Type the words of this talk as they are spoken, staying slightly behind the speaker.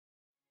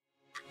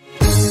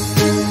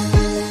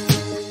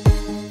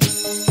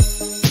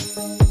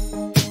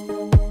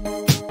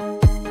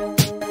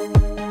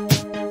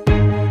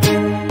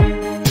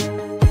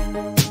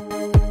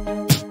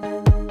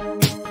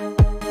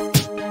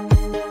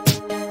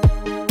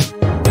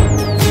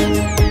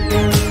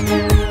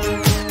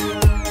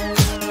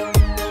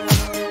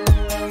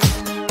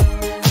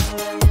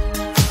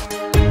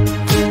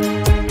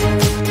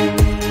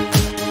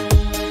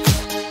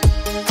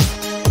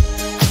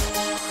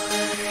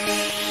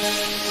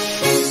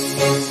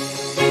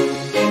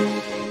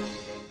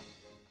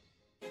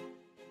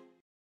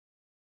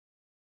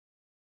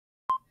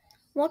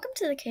Welcome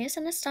to the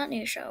KSNS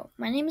News Show.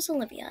 My name is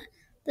Olivia.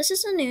 This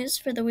is the news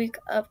for the week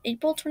of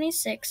April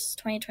 26,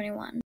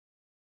 2021.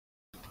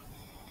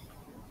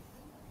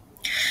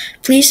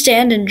 Please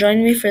stand and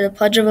join me for the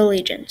Pledge of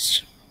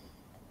Allegiance.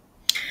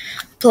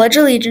 Pledge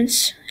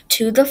allegiance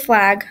to the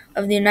flag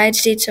of the United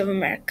States of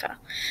America,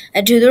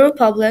 and to the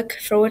republic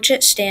for which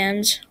it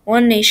stands,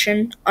 one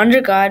nation, under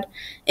God,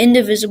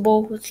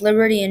 indivisible, with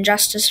liberty and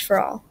justice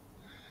for all.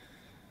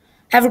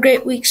 Have a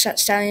great week,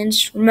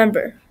 Stallions.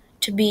 Remember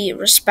to be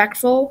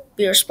respectful,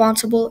 be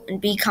responsible, and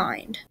be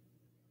kind.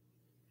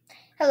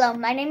 Hello,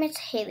 my name is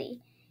Haley.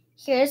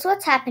 Here's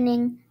what's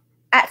happening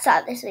at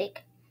SAW this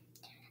week.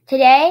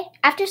 Today,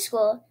 after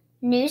school,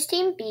 News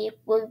Team B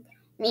will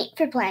meet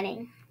for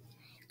planning.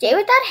 Day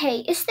Without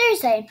Hate is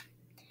Thursday.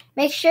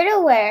 Make sure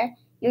to wear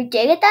your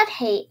Day Without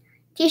Hate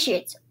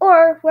t-shirts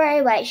or wear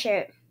a white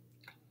shirt.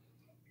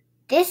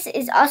 This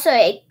is also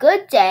a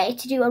good day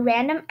to do a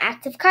random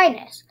act of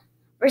kindness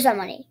for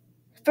someone,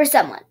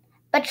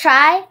 but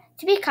try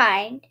to be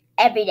kind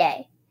every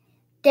day.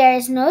 There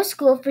is no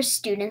school for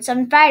students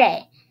on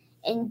Friday.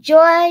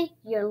 Enjoy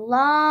your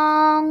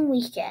long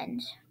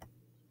weekend.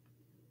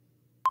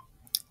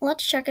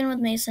 Let's check in with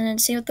Mason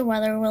and see what the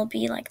weather will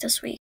be like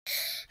this week.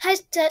 Hi,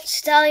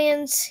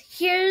 Stallions.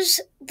 Here's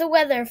the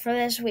weather for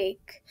this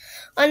week.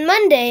 On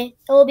Monday,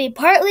 it will be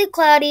partly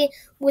cloudy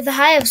with a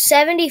high of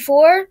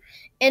 74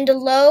 and a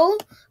low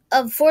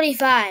of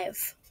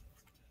 45.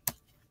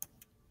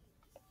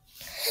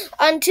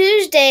 On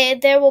Tuesday,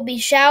 there will be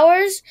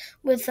showers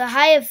with a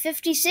high of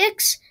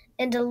 56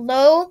 and a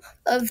low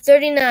of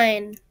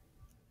 39.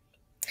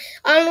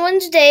 On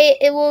Wednesday,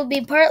 it will be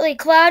partly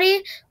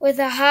cloudy with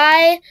a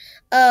high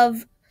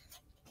of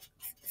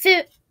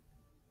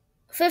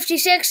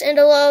 56 and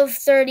a low of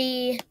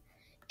 38.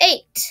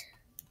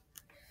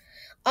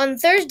 On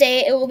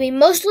Thursday, it will be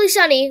mostly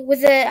sunny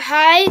with a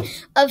high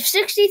of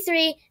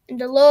 63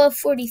 and a low of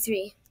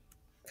 43.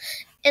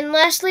 And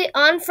lastly,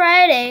 on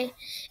Friday,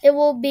 it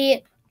will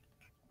be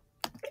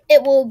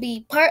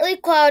partly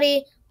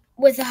cloudy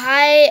with a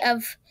high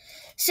of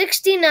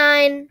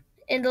 69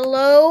 and a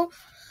low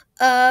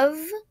of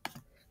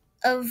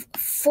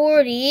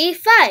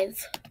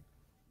 45.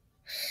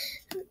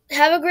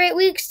 Have a great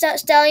week,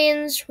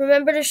 Stallions.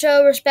 Remember to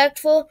show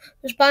respectful,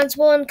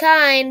 responsible, and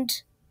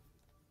kind.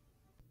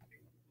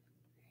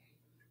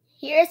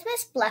 Here's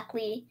Miss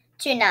Blackley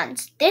to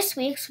announce this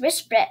week's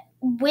wristband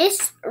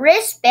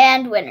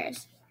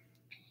winners.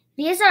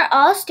 These are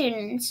all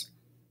students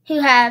who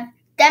have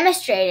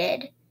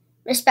demonstrated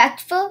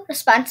respectful,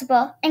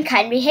 responsible, and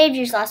kind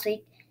behaviors last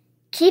week.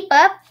 Keep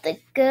up the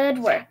good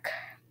work.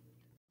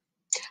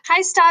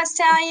 Hi,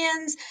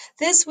 Stallions.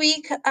 This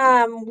week,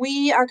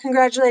 we are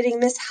congratulating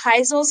Miss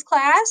Heisel's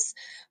class,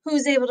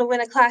 who's able to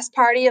win a class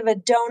party of a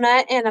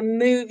donut and a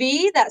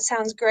movie. That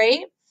sounds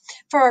great.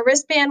 For our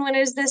wristband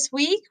winners this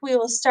week, we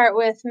will start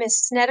with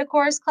Miss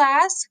Snedekor's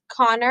class,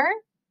 Connor,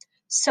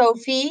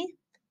 Sophie,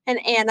 and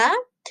Anna.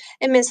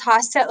 In Miss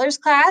Hostetler's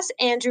class,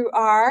 Andrew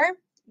R.,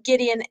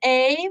 Gideon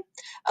A.,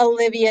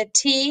 Olivia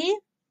T.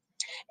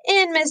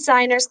 In Miss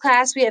Ziner's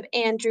class, we have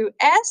Andrew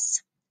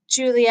S.,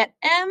 Juliet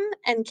M.,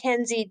 and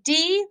Kenzie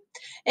D.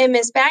 In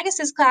Miss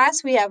Bagus's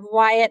class, we have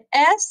Wyatt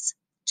S.,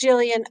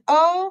 Jillian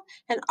O.,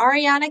 and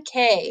Ariana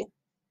K.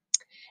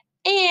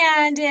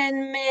 And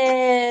in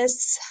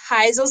Miss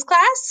Heisel's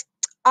class,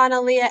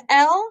 Analia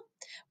L.,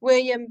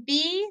 William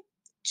B.,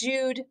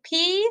 Jude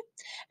P.,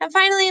 and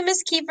finally in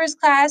Miss Kiefer's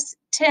class,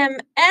 Tim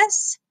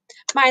S.,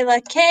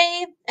 Mila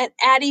K., and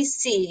Addie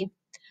C.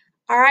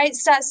 All right,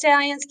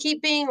 Stallions,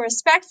 keep being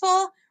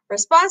respectful,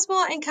 responsible,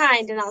 and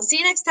kind, and I'll see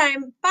you next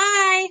time.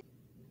 Bye!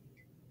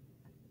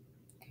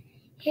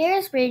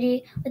 Here's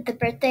Rudy with the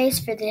birthdays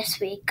for this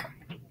week.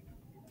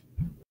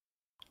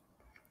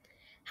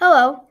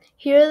 Hello,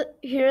 here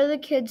are the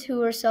kids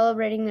who are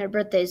celebrating their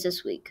birthdays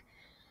this week.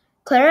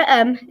 Clara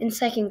M. in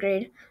 2nd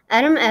grade,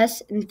 Adam S.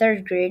 in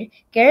 3rd grade,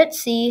 Garrett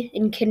C.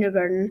 in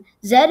kindergarten,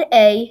 Zed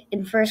A.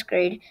 in 1st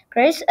grade,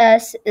 Grace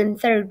S. in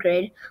 3rd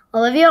grade,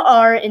 Olivia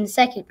R. in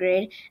 2nd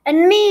grade,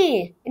 and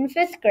me in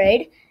 5th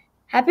grade.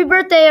 Happy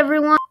birthday,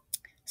 everyone!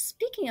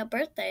 Speaking of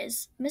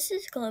birthdays,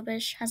 Mrs.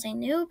 Globish has a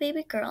new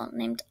baby girl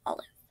named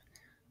Olive.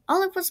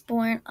 Olive was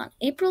born on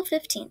April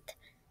 15th.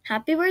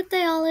 Happy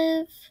birthday,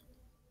 Olive!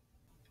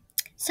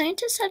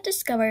 Scientists have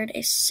discovered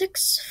a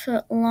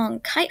 6-foot-long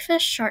kitefish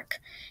shark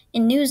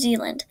in New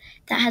Zealand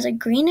that has a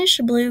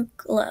greenish-blue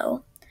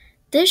glow.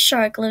 This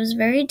shark lives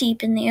very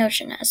deep in the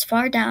ocean, as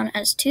far down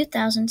as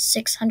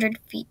 2,600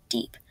 feet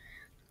deep.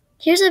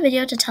 Here's a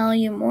video to tell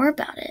you more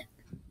about it.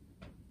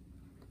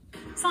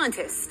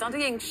 Scientists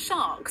studying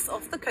sharks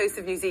off the coast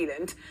of New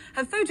Zealand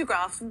have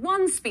photographed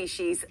one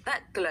species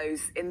that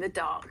glows in the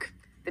dark.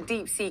 The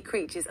deep-sea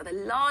creatures are the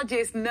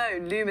largest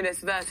known luminous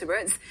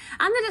vertebrates,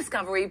 and the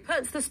discovery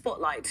puts the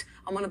spotlight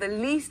on one of the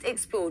least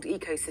explored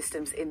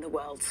ecosystems in the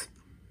world.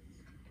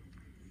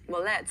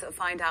 Well, let's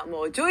find out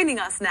more. Joining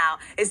us now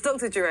is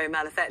Dr. Jerome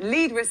Malafet,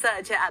 lead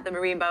researcher at the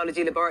Marine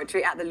Biology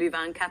Laboratory at the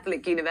Louvain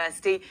Catholic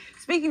University,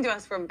 speaking to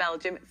us from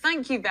Belgium.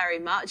 Thank you very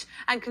much,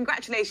 and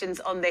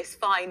congratulations on this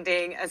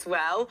finding as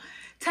well.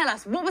 Tell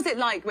us, what was it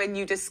like when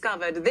you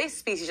discovered this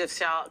species of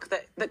shark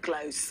that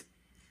glows?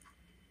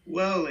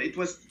 Well, it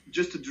was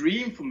just a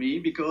dream for me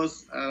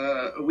because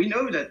we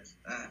know that,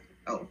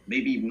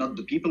 maybe not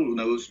the people who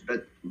knows,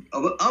 but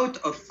out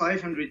of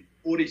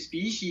 540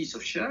 species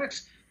of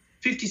sharks,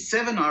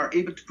 57 are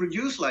able to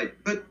produce light,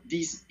 but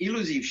these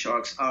elusive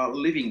sharks are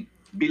living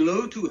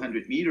below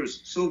 200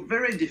 meters, so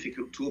very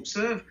difficult to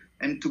observe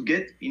and to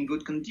get in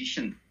good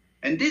condition.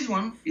 And this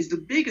one is the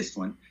biggest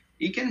one.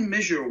 He can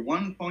measure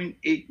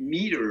 1.8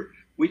 meter,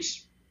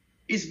 which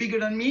is bigger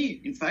than me,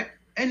 in fact,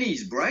 and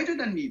he's brighter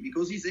than me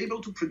because he's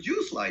able to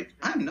produce light.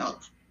 I'm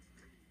not.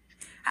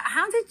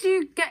 How did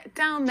you get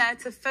down there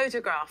to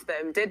photograph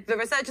them? Did the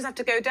researchers have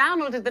to go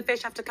down, or did the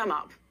fish have to come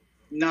up?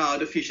 No,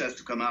 the fish has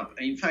to come up.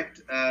 In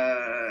fact,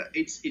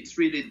 it's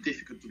really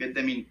difficult to get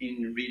them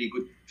in really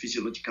good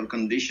physiological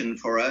condition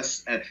for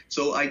us.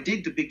 So I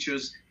did the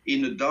pictures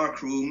in a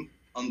dark room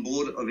on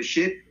board of a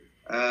ship.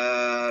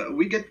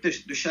 We get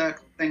the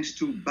shark thanks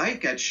to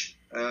bycatch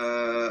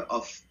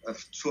of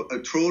a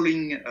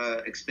trawling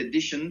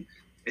expedition,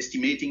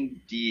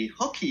 estimating the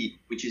hockey,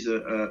 which is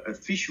a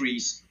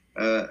fisheries,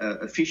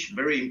 a fish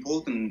very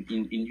important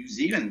in New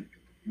Zealand.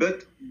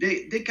 But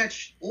they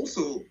catch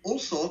also all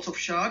sorts of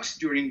sharks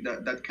during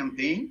that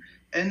campaign,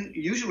 and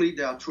usually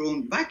they are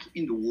thrown back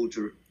in the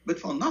water, but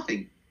for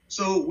nothing.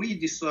 So we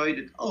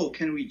decided,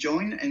 can we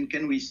join and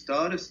can we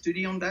start a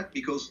study on that?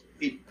 Because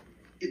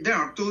they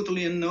are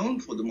totally unknown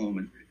for the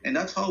moment. And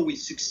that's how we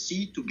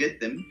succeed to get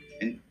them.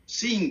 And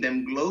seeing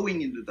them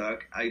glowing in the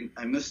dark,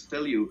 I must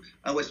tell you,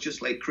 I was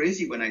just like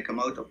crazy when I come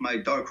out of my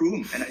dark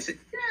room. And I said,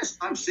 yes,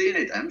 I'm seeing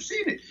it.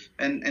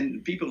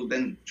 And people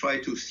then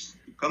try to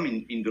come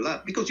in the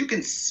lab, because you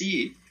can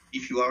see it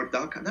if you are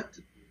dark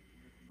adapted.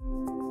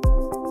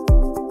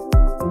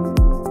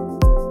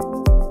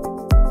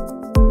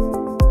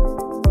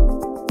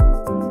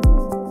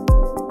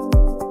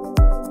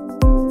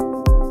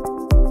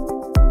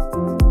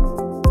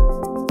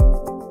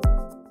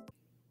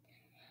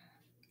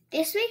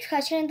 This week's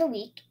question of the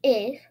week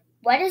is,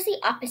 what is the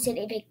opposite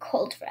of a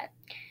cold front?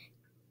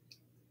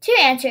 To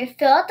answer,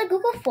 fill out the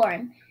Google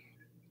form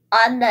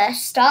on the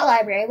Stott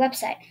Library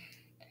website.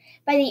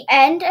 By the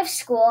end of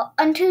school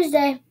on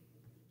Tuesday.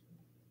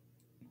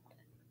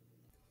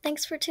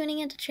 Thanks for tuning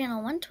in to Channel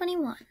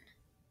 121.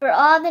 For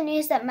all the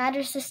news that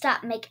matters to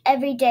Stott, make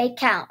every day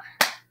count.